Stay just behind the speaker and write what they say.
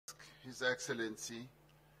His Excellency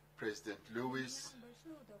President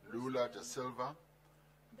Lula da Silva,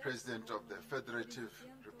 President of the Federative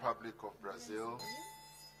Republic of Brazil,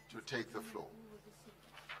 to take the floor.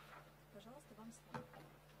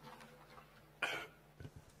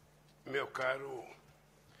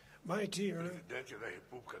 My dear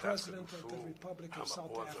President of the Republic of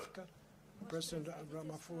South Africa, President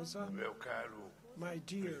Ramaphosa, my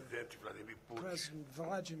dear President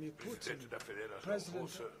Vladimir Putin,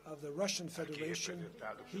 President of the Russian Federation,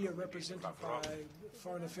 here represented by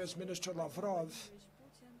Foreign Affairs Minister Lavrov,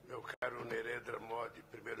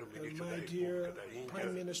 and my dear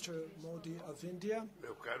Prime Minister Modi of India,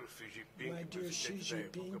 my dear Xi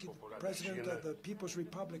Jinping, President of the People's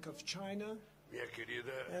Republic of China,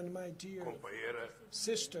 and my dear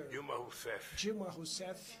sister Dilma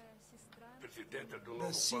Rousseff, the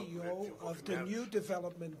CEO of the New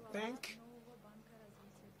Development Bank,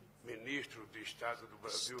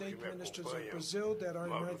 State Ministers of Brazil that are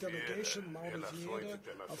in my delegation, Mauro Vieira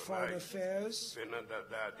of Foreign Affairs,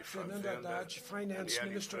 Fernando Haddad, Finance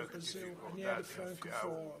Minister of Brazil, Aniele Franco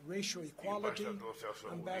for Racial Equality,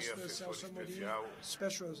 Ambassador Celso Amorim,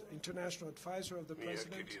 Special International Advisor of the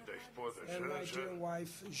President, and my dear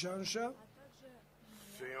wife, Janja.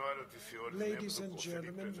 Ladies and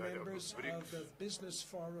gentlemen, members of the Business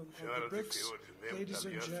Forum of the BRICS, ladies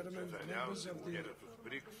and gentlemen, members of the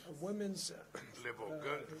Women's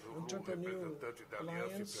Entrepreneur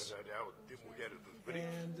Alliance,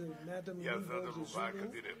 and Madam Livo de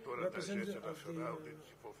Zulu, representative of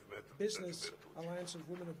the Business Alliance of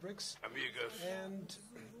Women of BRICS, and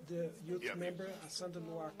the youth member, Asanda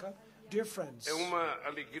Luaka. Dear friends,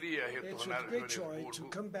 it's with great joy to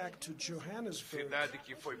come back to Johannesburg,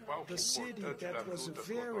 the city that was a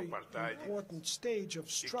very important stage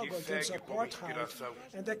of struggle against apartheid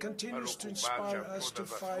and that continues to inspire us to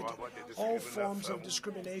fight all forms of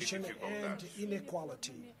discrimination and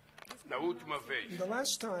inequality. The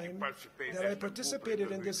last time that I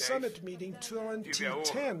participated in this summit meeting,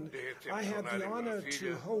 2010, I had the honor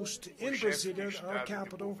to host in Brasilia, our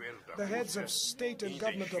capital, the heads of state and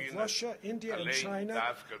government of Russia, India, and China,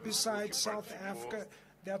 besides South Africa,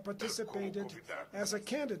 that participated as a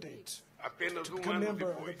candidate to become a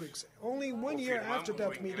member of the BRICS. Only 1 year after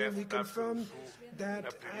that meeting, we confirmed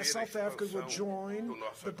that South Africa would join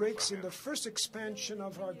the BRICS in the first expansion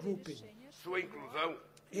of our grouping.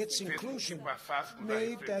 Its inclusion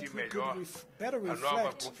made that we could better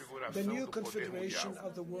reflect the new configuration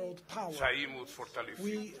of the world power.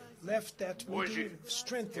 We left that meeting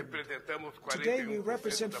strengthened. Today we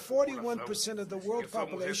represent 41% of the world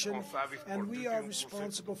population, and we are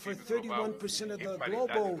responsible for 31% of the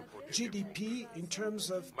global GDP in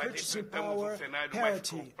terms of purchasing power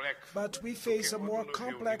parity. But we face a more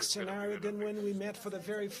complex scenario than when we met for the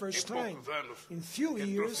very first time. In few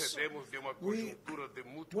years, we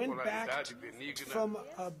went back from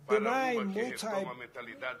a benign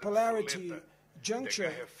multipolarity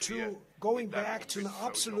juncture to going back to an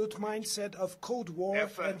absolute mindset of Cold War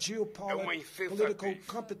and geopolitical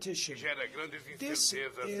competition. This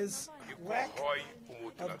is lack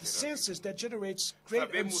of the senses that generates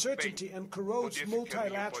great uncertainty and corrodes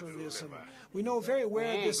multilateralism. We know very well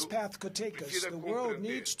where this path could take us. The world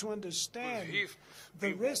needs to understand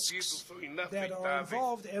the risks that are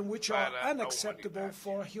involved and which are unacceptable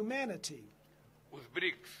for humanity.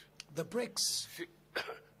 The BRICS,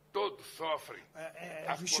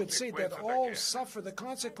 we should say that all suffer the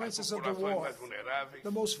consequences of the war.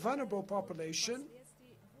 The most vulnerable population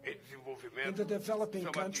in the developing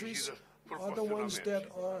countries are the ones that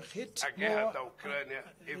are hit more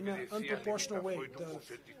in an unproportional way.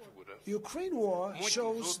 The Ukraine war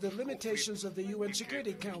shows the limitations of the UN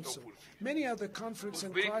Security Council. Many other conflicts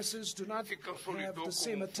and crises do not have the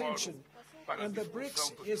same attention. And the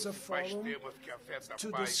BRICS is a forum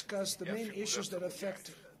to discuss the main issues that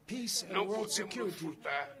affect peace and world security.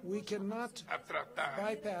 We cannot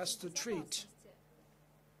bypass the treat.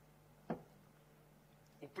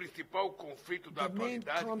 The main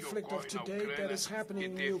conflict of today that is happening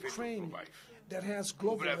in Ukraine that has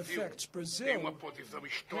global effects. Brazil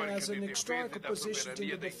has an historical position in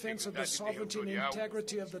the defense of the sovereignty and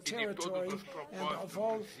integrity of the territory and of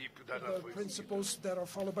all the principles that are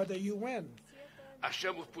followed by the UN.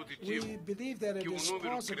 We believe that it is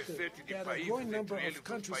positive that a growing number of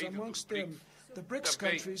countries, amongst them the BRICS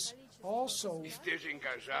countries, also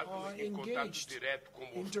are engaged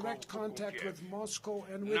in direct contact with Moscow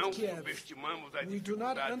and with Kiev. We do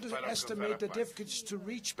not underestimate the difficulties to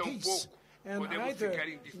reach peace, and either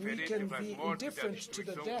we can be indifferent to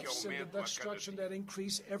the deaths and the destruction that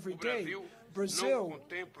increase every day. Brazil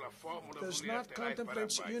does not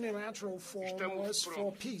contemplate unilateral formulas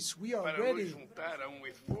for peace. We are ready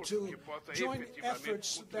to join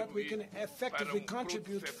efforts that we can effectively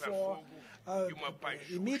contribute for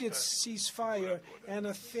immediate ceasefire and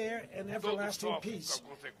a fair and everlasting peace.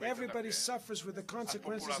 Everybody suffers with the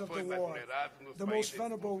consequences of the war. The most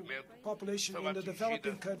vulnerable population in the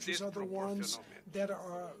developing countries are the ones that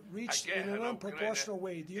are reached in an unproportional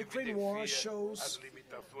way. The Ukraine war shows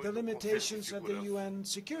the limitations of the UN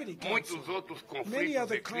Security Council. Many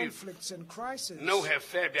other conflicts and crises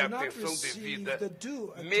do not receive the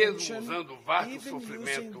due attention,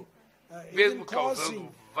 even causing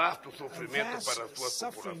vast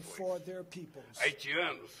suffering for their peoples.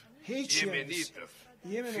 Haitians,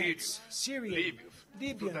 Yemenites, Syrians,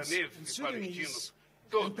 Libyans, and Sudanese,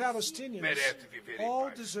 and Palestinians all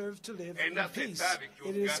deserve to live in peace.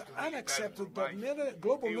 It is unacceptable that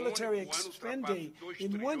global military spending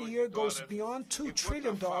in 1 year goes beyond $2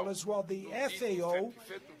 trillion, while the FAO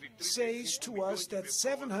says to us that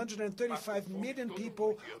 735 million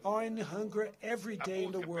people are in hunger every day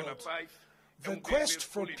in the world. The quest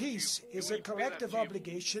for peace is a collective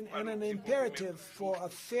obligation and an imperative for a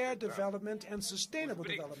fair development and sustainable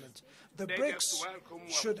development. The BRICS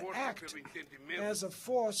should act as a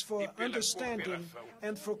force for understanding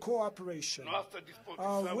and for cooperation.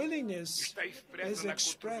 Our willingness is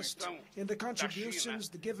expressed in the contributions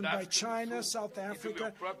given by China, South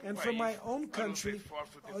Africa, and from my own country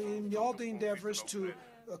in all the endeavors to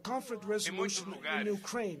a conflict resolution in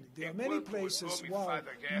Ukraine. There are many places while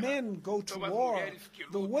men go to war,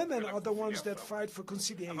 the women are the ones that fight for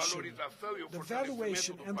conciliation. The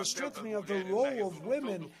valuation and the strengthening of the role of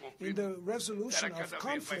women in the resolution of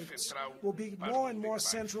conflicts will be more and more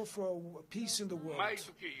central for peace in the world.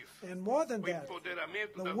 And more than that,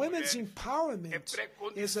 the women's empowerment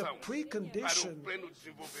is a precondition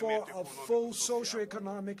for a full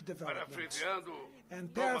socioeconomic development.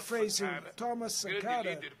 And paraphrasing Thomas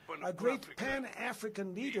Sankara, a great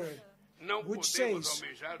Pan-African leader, which says,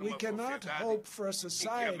 we cannot hope for a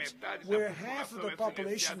society where half of the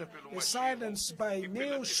population is silenced by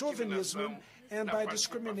male chauvinism and by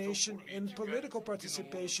discrimination in political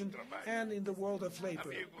participation and in the world of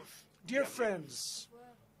labor. Dear friends,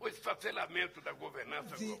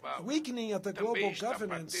 the weakening of the global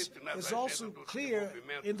governance is also clear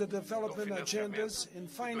in the development agendas, in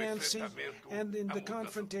financing, and in the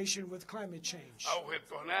confrontation with climate change.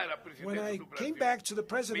 When I came back to the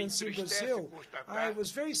presidency in Brazil, I was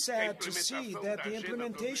very sad to see that the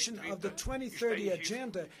implementation of the 2030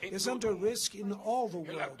 agenda is under risk in all the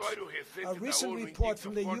world. A recent report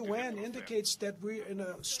from the UN indicates that we're in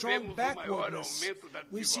a strong backwardness.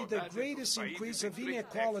 We see the greatest increase of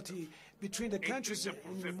inequality between the countries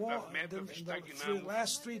in more than the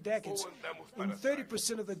last 3 decades. In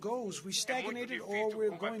 30% of the goals, we stagnated or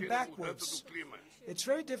we're going backwards. It's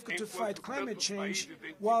very difficult to fight climate change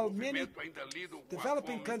while many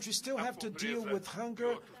developing countries still have to deal with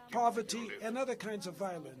hunger, poverty, and other kinds of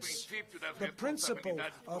violence. The principle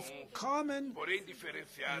of common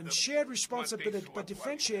and shared responsibility but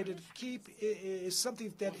differentiated is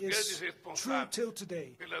something that is true till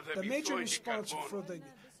today. The major response for the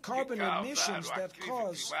carbon emissions that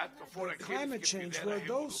cause the climate change were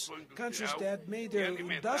those countries that made their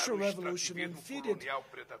industrial revolution and defeated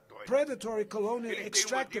predatory colonial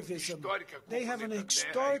extractivism. They have an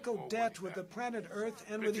historical debt with the planet Earth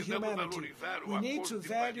and with humanity. We need to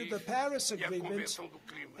value the Paris Agreement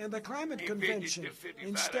and the Climate Convention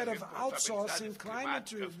instead of outsourcing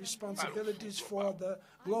climate responsibilities for the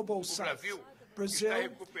global South. Brazil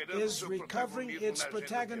is recovering its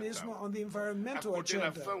protagonism on the environmental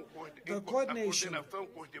agenda. The coordination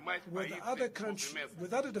with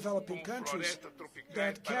other developing countries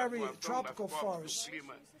that carry tropical forests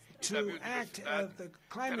to act as the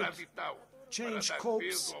climate change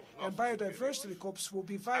COPs and biodiversity COPs will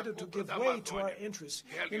be vital to give way to our interests.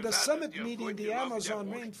 In the summit meeting in the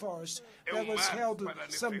Amazon rainforest that was held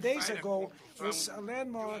some days ago is a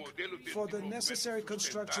landmark for the necessary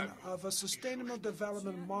construction of a sustainable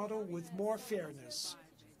development model with more fairness.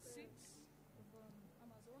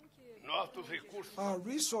 Our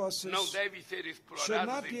resources should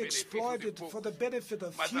not be exploited for the benefit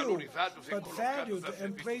of few, but valued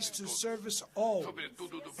and placed to service all,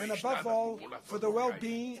 and above all, for the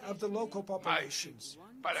well-being of the local populations.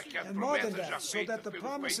 And more than that, so that the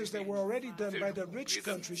promises that were already done by the rich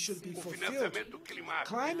countries should be fulfilled,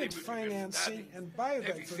 climate financing and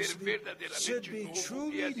biodiversity should be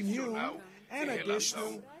truly new and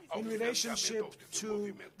additional in relationship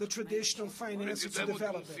to the traditional finances of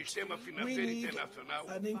development. We need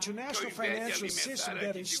an international financial system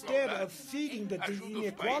that, instead of feeding the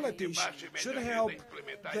inequalities, should help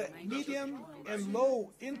the medium and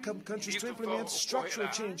low-income countries to implement structural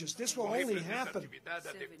changes. This will only happen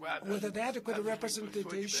with an adequate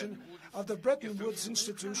representation of the Bretton Woods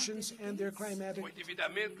institutions and their climatic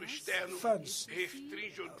funds.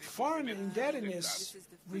 Foreign indebtedness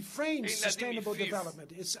refrains sustainable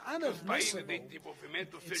development. It's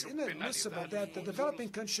inadmissible that the developing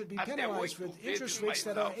countries should be penalized with interest rates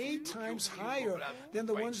that are 8 times higher than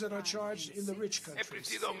the ones that are charged in the rich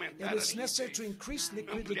countries. It is necessary to increase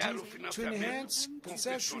liquidity, to enhance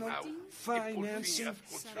concessional financing,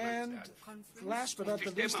 and last but not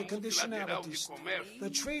the least, the conditionalities. The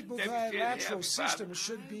trade multilateral system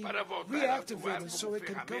should be reactivated so it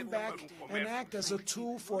can come back and act as a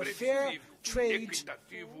tool for fair trade,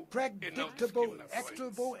 predictable,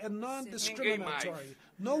 equitable, and non-discriminatory.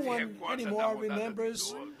 No one anymore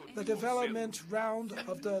remembers the development round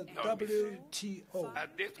of the WTO.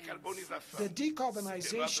 The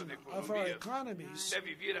decarbonization of our economies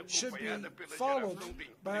should be followed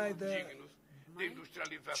by the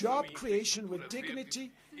job creation with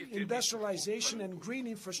dignity, industrialization, and green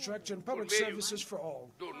infrastructure and public services for all.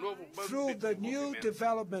 Through the new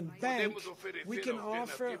development bank, we can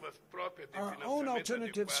offer our own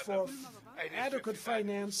alternatives for adequate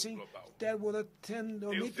financing that will attend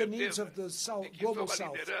or meet the needs of the global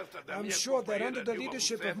South. I'm sure that under the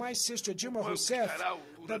leadership of my sister Dilma Rousseff,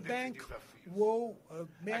 the bank will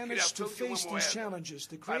manage to face these challenges.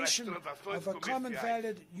 The creation of a common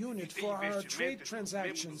valid unit for our trade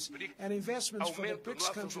transactions and investments for the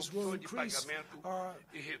BRICS countries will increase our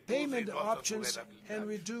payment options and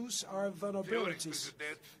reduce our vulnerabilities.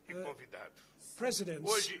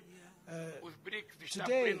 Presidents,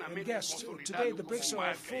 today, and guests, today the BRICS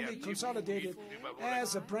are fully consolidated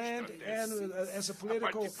as a brand and as a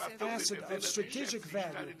political asset of strategic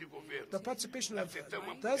value. The participation of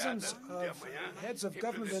dozens of heads of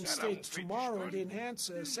government and state tomorrow in the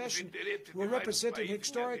enhanced session will represent an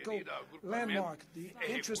historical landmark. The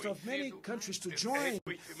interest of many countries to join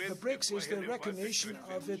the BRICS is the recognition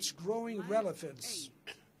of its growing relevance.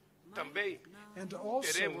 And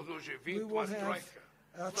also, we will have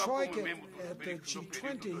a troika at the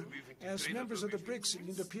G20 as members of the BRICS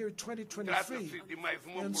in the period 2023.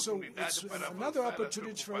 And so it's another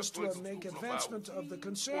opportunity for us to make advancement of the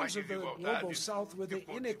concerns of the global South with the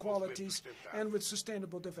inequalities and with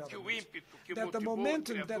sustainable development. That the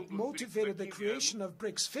momentum that motivated the creation of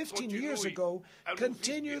BRICS 15 years ago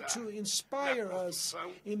continue to inspire us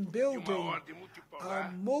in building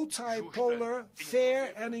a multipolar,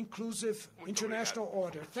 fair, and inclusive international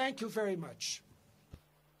order. Thank you very much.